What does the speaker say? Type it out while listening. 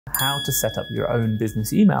how to set up your own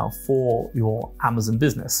business email for your Amazon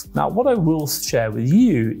business. Now, what I will share with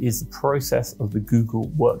you is the process of the Google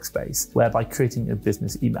Workspace, whereby creating a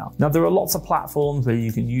business email. Now, there are lots of platforms where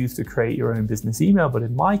you can use to create your own business email, but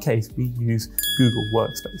in my case, we use Google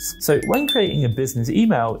Workspace. So when creating a business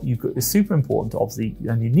email, it's super important to obviously,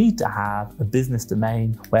 and you need to have a business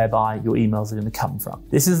domain whereby your emails are going to come from.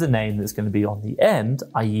 This is the name that's going to be on the end,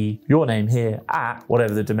 i.e. your name here at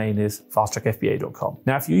whatever the domain is, fasttrackfba.com.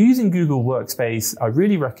 Now, if you're using Google Workspace, I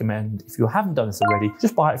really recommend, if you haven't done this already,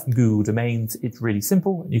 just buy it from Google Domains. It's really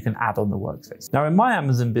simple and you can add on the workspace. Now, in my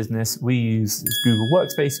Amazon business, we use Google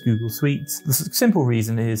Workspace, Google Suites. The simple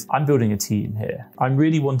reason is I'm building a team here. I'm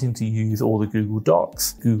really wanting to use all the Google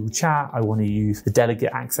Docs, Google Chat. I want to use the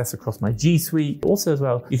delegate access across my G Suite. Also as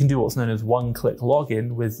well, you can do what's known as one-click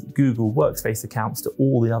login with Google Workspace accounts to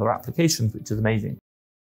all the other applications, which is amazing.